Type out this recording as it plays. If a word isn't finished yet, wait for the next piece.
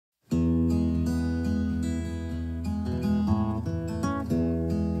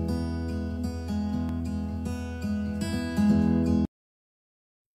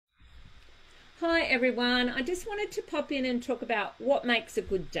Hi everyone, I just wanted to pop in and talk about what makes a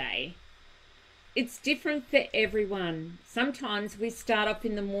good day. It's different for everyone. Sometimes we start off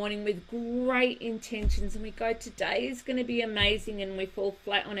in the morning with great intentions and we go, today is going to be amazing, and we fall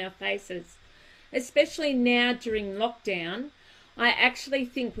flat on our faces. Especially now during lockdown, I actually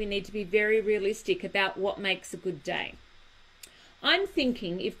think we need to be very realistic about what makes a good day. I'm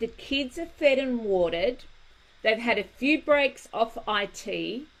thinking if the kids are fed and watered, they've had a few breaks off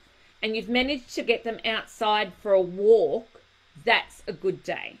IT, and you've managed to get them outside for a walk, that's a good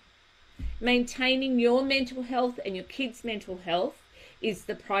day. Maintaining your mental health and your kids' mental health is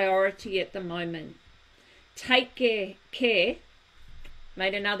the priority at the moment. Take care.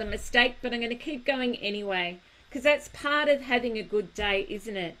 Made another mistake, but I'm going to keep going anyway, because that's part of having a good day,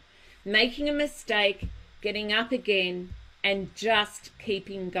 isn't it? Making a mistake, getting up again, and just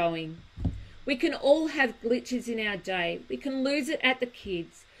keeping going. We can all have glitches in our day. We can lose it at the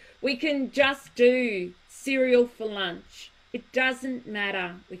kids. We can just do cereal for lunch. It doesn't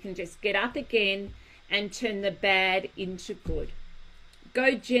matter. We can just get up again and turn the bad into good.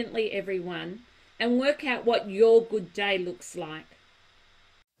 Go gently, everyone, and work out what your good day looks like.